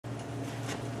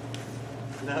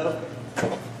No?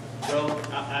 Well,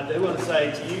 I do want to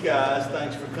say to you guys,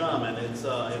 thanks for coming. It's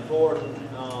important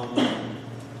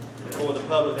for the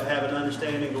public to have an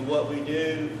understanding of what we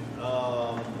do.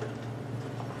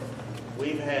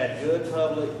 We've had good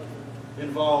public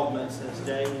involvement since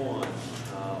day one.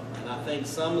 And I think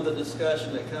some of the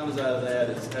discussion that comes out of that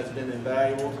has been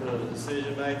invaluable to the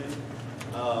decision making.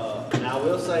 And I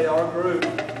will say our group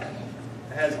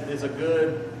is a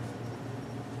good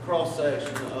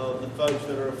cross-section of the folks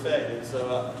that are affected.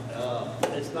 So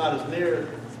it's not as near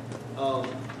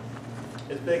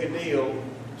as big a deal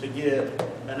to get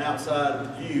an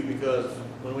outside view, because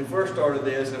when we first started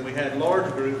this and we had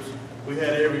large groups, we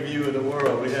had every view of the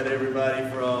world. We had everybody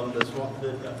from the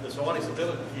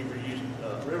Suwannee-Satilla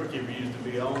riverkeeper used to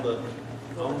be on the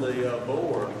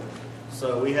board.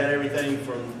 So we had everything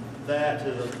from that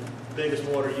to the biggest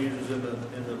water users in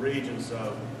the region.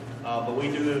 So, but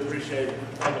we do appreciate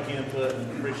public input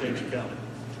and appreciate you coming.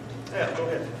 Yeah, go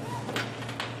ahead.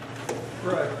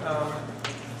 Right.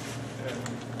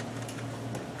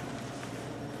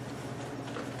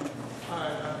 Hi,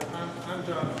 I'm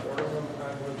John Quarterman.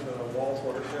 I'm with the WWALS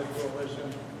Watershed Coalition.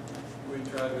 We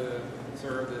try to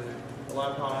conserve the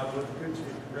Lime Pond,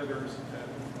 Withlacoochee rivers and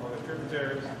all the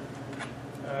tributaries.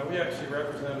 We actually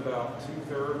represent about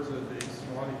 2/3 of the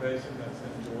Suwannee Basin that's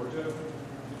in Georgia.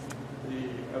 The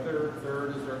other third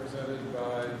is represented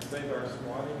by Save Our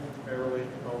Suwannee. Merrily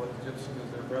Egyptian is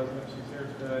their president. She's here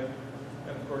today.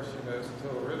 And of course, you know,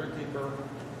 Satilla Riverkeeper,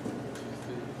 which is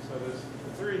so there's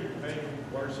the three main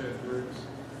watershed groups.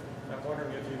 I'm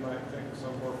wondering if you might think of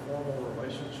some more formal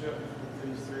relationship with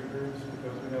these three groups,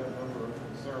 because we have a number of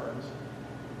concerns.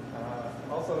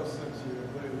 Also, since you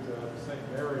include St.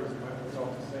 Mary's, you might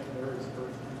result to St. Mary's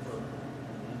Riverkeeper.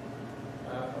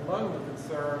 Among the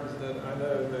concerns that I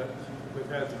know that we've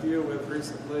had to deal with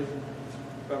recently,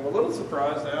 I'm a little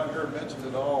surprised I haven't heard mentioned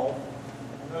at all.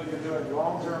 I know you're doing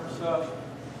long-term stuff,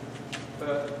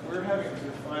 but we're having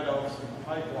to fight off some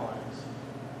pipelines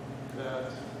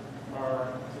that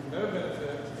are to no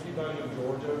benefit to anybody in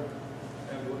Georgia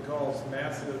and would cause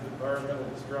massive environmental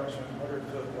destruction,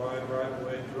 100-foot wide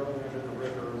right-of-way, drilling into the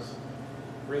rivers,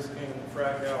 risking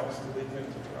frac outs to leak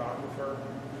into the aquifer.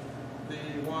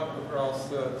 The one across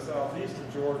the southeast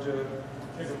of Georgia,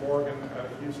 Kinder Morgan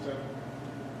out of Houston,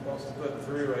 wants to put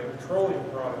through a petroleum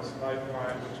products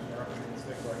pipeline, which apparently means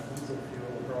things like diesel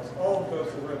fuel, across all the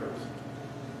coastal rivers.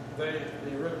 The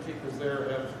riverkeepers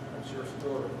there have, I'm sure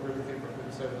still a riverkeeper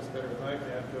could say this better than I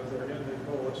can, because they're in the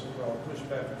coalition called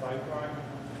Pushback Pipeline,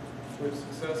 which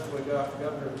successfully got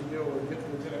Governor Deal and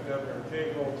Lieutenant Governor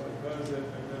Cagle to oppose it,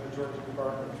 and then the Georgia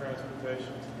Department of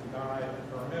Transportation to deny the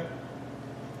permit.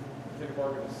 Kinder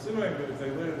Morgan is suing, but if they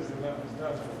lose, then nothing's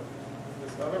done for them.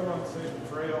 This other one, Safe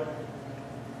Trail,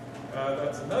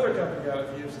 that's another company out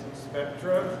of Houston,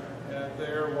 Spectra, and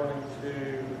they're wanting to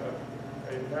do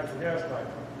a natural gas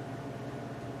pipeline,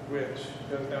 which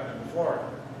goes down into Florida.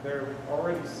 They're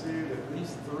already sued at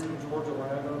least 3 Georgia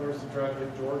landowners to try to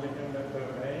get Georgia in that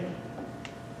domain,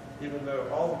 even though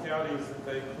all the counties that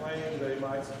they claim they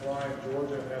might supply in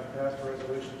Georgia have passed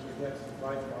resolutions against the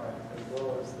pipeline, as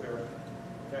well as their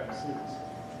county seats.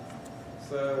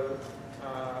 So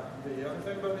the other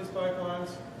thing about these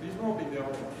pipelines, these won't be the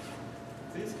only ones.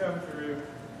 These come through,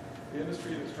 the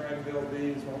industry that's trying to build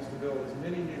these wants to build as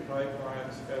many new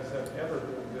pipelines as have ever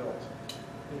been built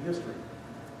in history.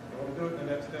 They want to do it in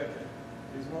the next decade.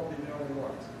 These won't be the only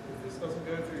ones. If this doesn't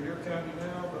go through your county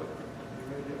now, but you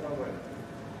may get one way.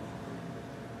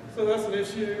 So that's an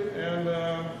issue, and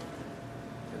I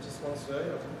just want to say,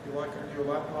 I hope you like our new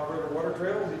Lime River Water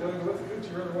Trails. You're doing with the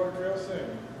Coochie River Water Trail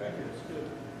soon. Thank you. It's good.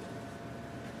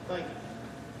 Thank you.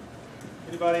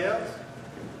 Anybody else?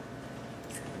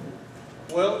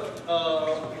 Well,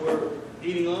 we're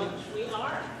eating lunch. We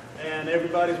are. And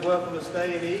everybody's welcome to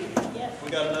stay and eat. Yes. We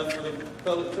got enough for the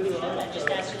public too, all right? I just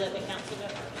asked you to let the council know.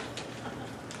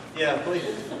 Yeah, please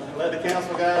let the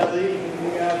council guys eat, and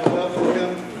you guys are welcome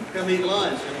to come eat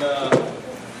lunch. And I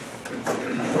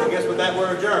guess with that,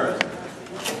 we're adjourned.